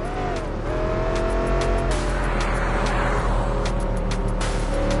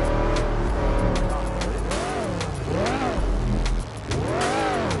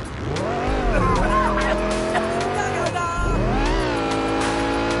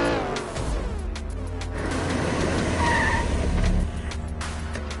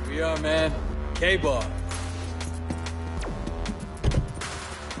 We are, man. K-Bar.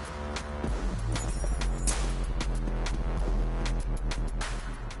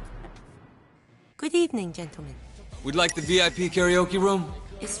 Good evening, gentlemen. We'd like the VIP karaoke room.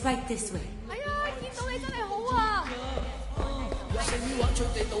 It's right this way.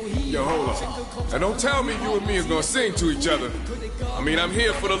 Yo, hold on. Now don't tell me you and me is gonna sing to each other. I mean, I'm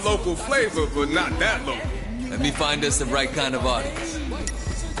here for the local flavor, but not that local. Let me find us the right kind of audience.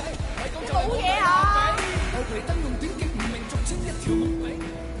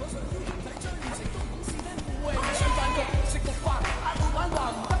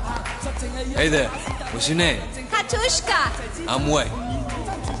 Hey there, what's your name? Katushka. I'm Wei.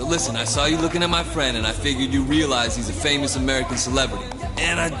 So listen, I saw you looking at my friend and I figured you realize he's a famous American celebrity.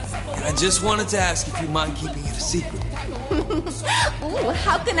 And I just wanted to ask if you mind keeping it a secret. Ooh,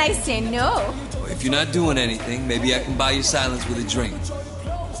 how can I say no? Or if you're not doing anything, maybe I can buy you silence with a drink.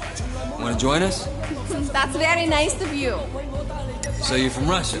 Want to join us? That's very nice of you. So you're from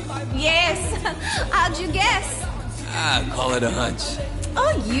Russia? Yes. How'd you guess? Call it a hunch.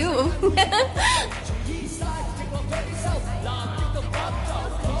 Oh, you.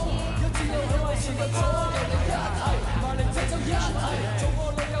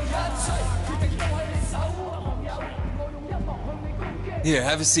 Here,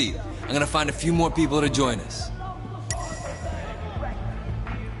 have a seat. I'm gonna find a few more people to join us.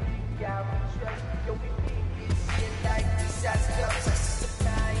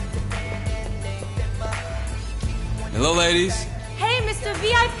 Hello, ladies. Hey, Mr.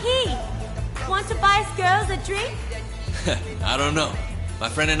 VIP. Want to buy us girls a drink? I don't know. My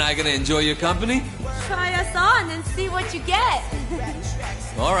friend and I gonna enjoy your company? Try us on and see what you get.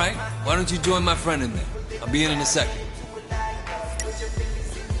 All right. Why don't you join my friend in there? I'll be in a second.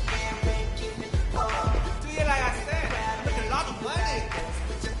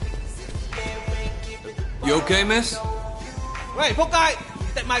 You okay, miss? Wait, 仆街!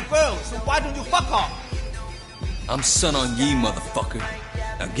 That's my girl, so why don't you fuck off? I'm son on ye, motherfucker.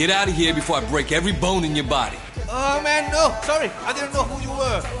 Now get out of here before I break every bone in your body. Oh man, no, sorry, I didn't know who you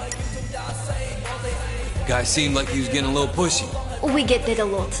were. Guy seemed like he was getting a little pushy. We get that a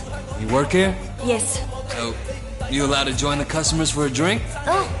lot. You work here? Yes. So, you allowed to join the customers for a drink?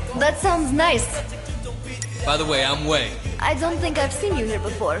 Oh, that sounds nice. By the way, I'm Wei. I don't think I've seen you here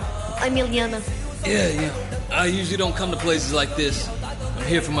before. I'm Ilyana. Yeah. I usually don't come to places like this. I'm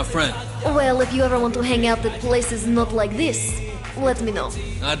here for my friend. Well, if you ever want to hang out at places not like this, let me know.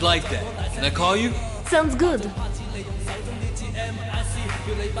 I'd like that. Can I call you? Sounds good.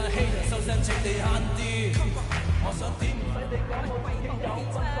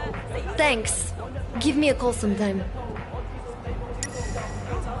 Thanks. Give me a call sometime.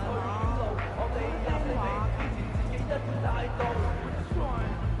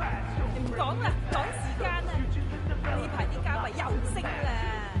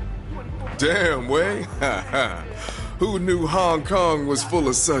 Damn, Wei. Who knew Hong Kong was full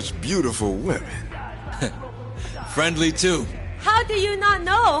of such beautiful women? Friendly, too. How do you not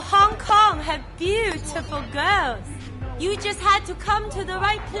know Hong Kong had beautiful girls? You just had to come to the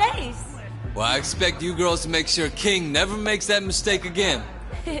right place. Well, I expect you girls to make sure King never makes that mistake again.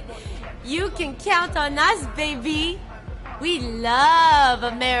 You can count on us, baby. We love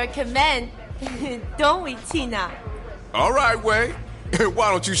American men. Don't we, Tina? All right, Wei.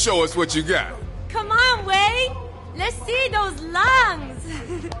 Why don't you show us what you got? Come on, Wei. Let's see those lungs.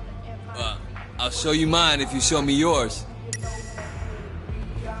 I'll show you mine if you show me yours.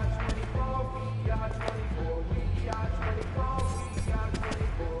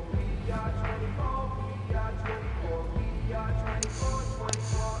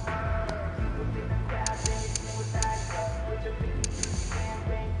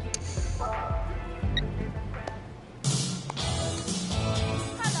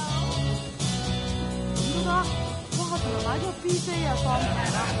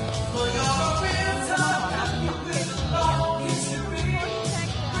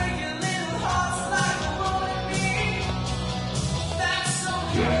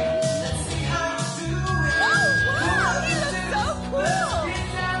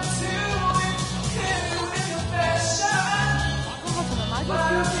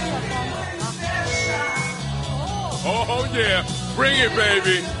 Oh, yeah. Bring it,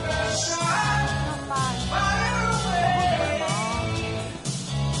 baby.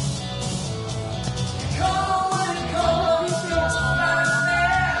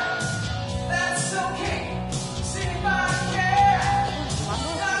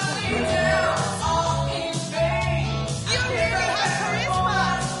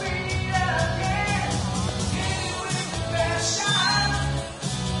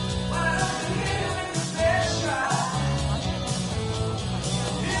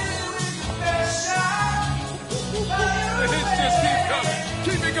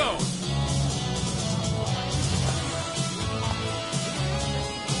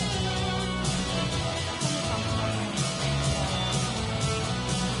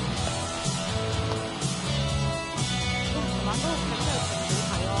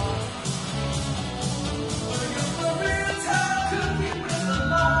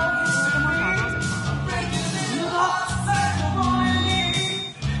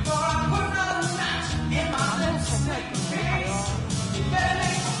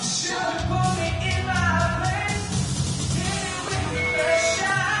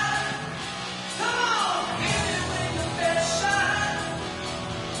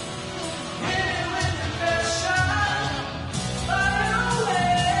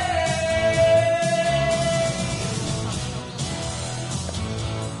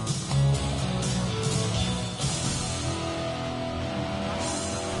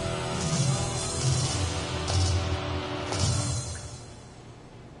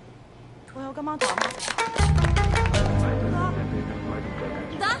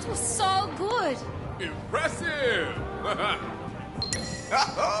 That was so good. Impressive!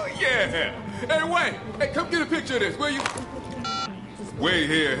 Oh, yeah! Hey, Wei! Hey, come get a picture of this, will you? Wei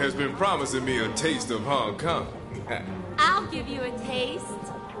here has been promising me a taste of Hong Kong. I'll give you a taste.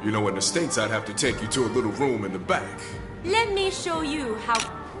 You know, in the States, I'd have to take you to a little room in the back. Let me show you how...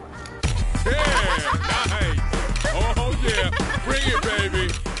 Yeah, nice! Oh, yeah. Bring it,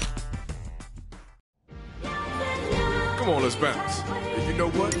 baby. Come on, let's bounce. And you know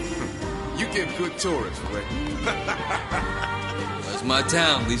what? You get good tourists, Wei. That's my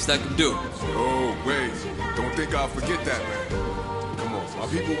town. Least I can do. Oh, Wei. Don't think I'll forget that, man. Come on, my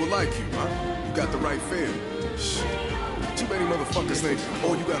people will like you, huh? You got the right feel. Shh. too many motherfuckers think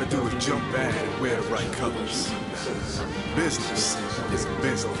all you gotta do is jump bad and wear the right colors. Business is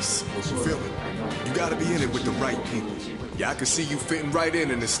business. You feel me? You gotta be in it with the right people. Yeah, I can see you fitting right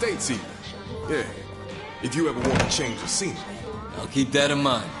in the States even. Yeah, if you ever want to change the scenery. I'll keep that in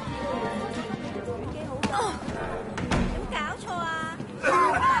mind.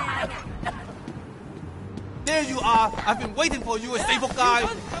 There you are. I've been waiting for you, a stable guy.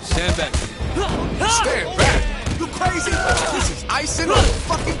 Stand back. Stand back? You crazy? This is icing on the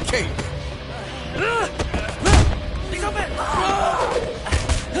fucking cake.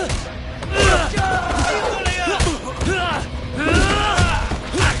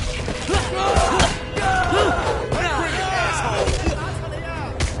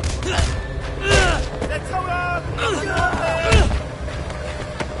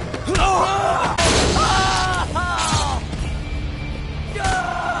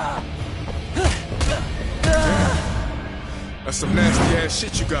 That's some nasty ass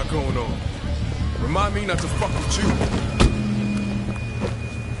shit you got going on. Remind me not to fuck with you.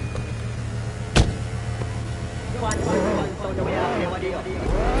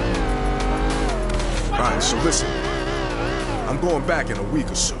 Alright, so listen. I'm going back in a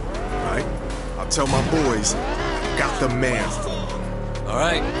week or so, right? I'll tell my boys I got the man for them.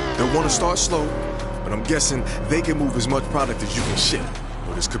 Alright. They'll want to start slow, but I'm guessing they can move as much product as you can ship.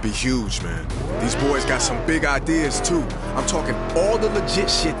 Well, this could be huge, man. These boys got some big ideas, too. I'm talking all the legit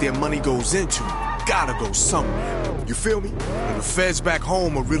shit their money goes into. Gotta go somewhere. You feel me? And the feds back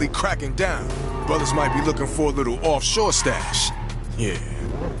home are really cracking down. Brothers might be looking for a little offshore stash. Yeah.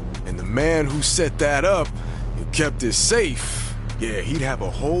 And the man who set that up and kept it safe, yeah, he'd have a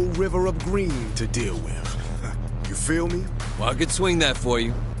whole river of green to deal with. You feel me? Well, I could swing that for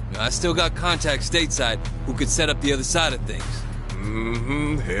you. I still got contacts stateside who could set up the other side of things.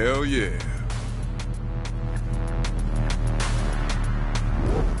 Mm-hmm, hell yeah.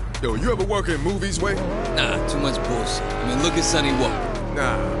 Yo, you ever work in movies, Way? Nah, too much bullshit. I mean, look at Sonny Walker.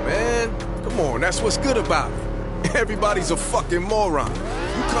 Nah, man. Come on, that's what's good about it. Everybody's a fucking moron.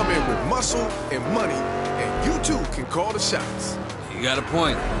 You come in with muscle and money, and you too can call the shots. You got a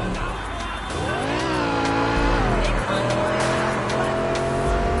point.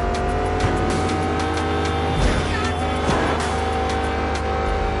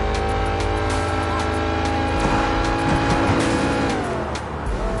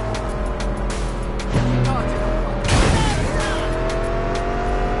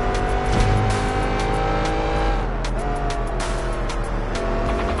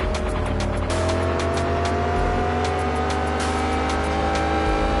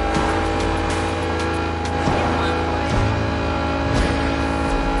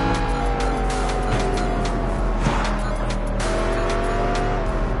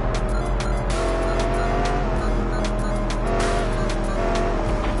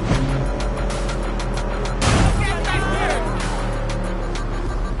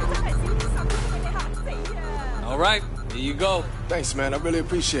 Go. Thanks, man. I really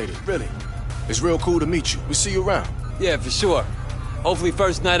appreciate it. Really. It's real cool to meet you. We'll see you around. Yeah, for sure. Hopefully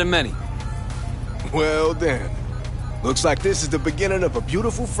first night of many. Well then. Looks like this is the beginning of a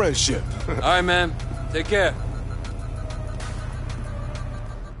beautiful friendship. All right, man. Take care.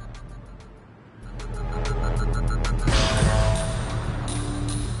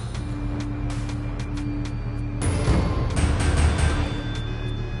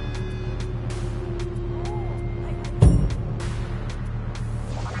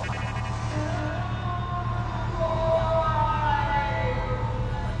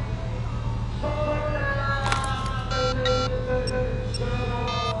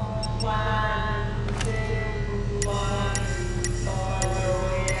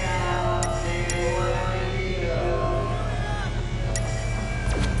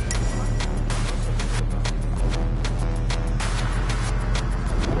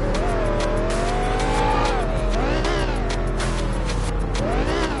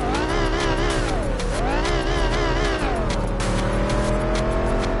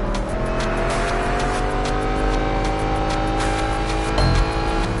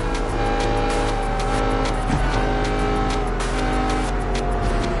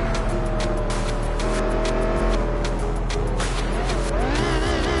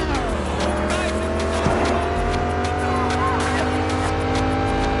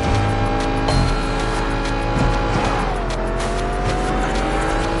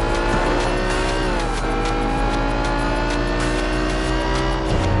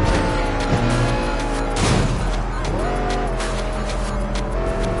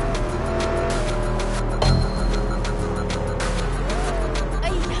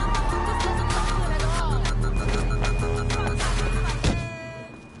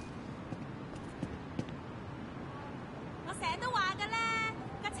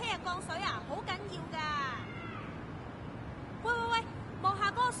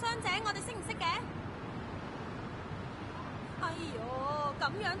 喲，咁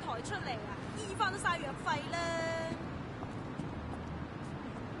樣抬出嚟啊，醫翻都嘥藥費啦。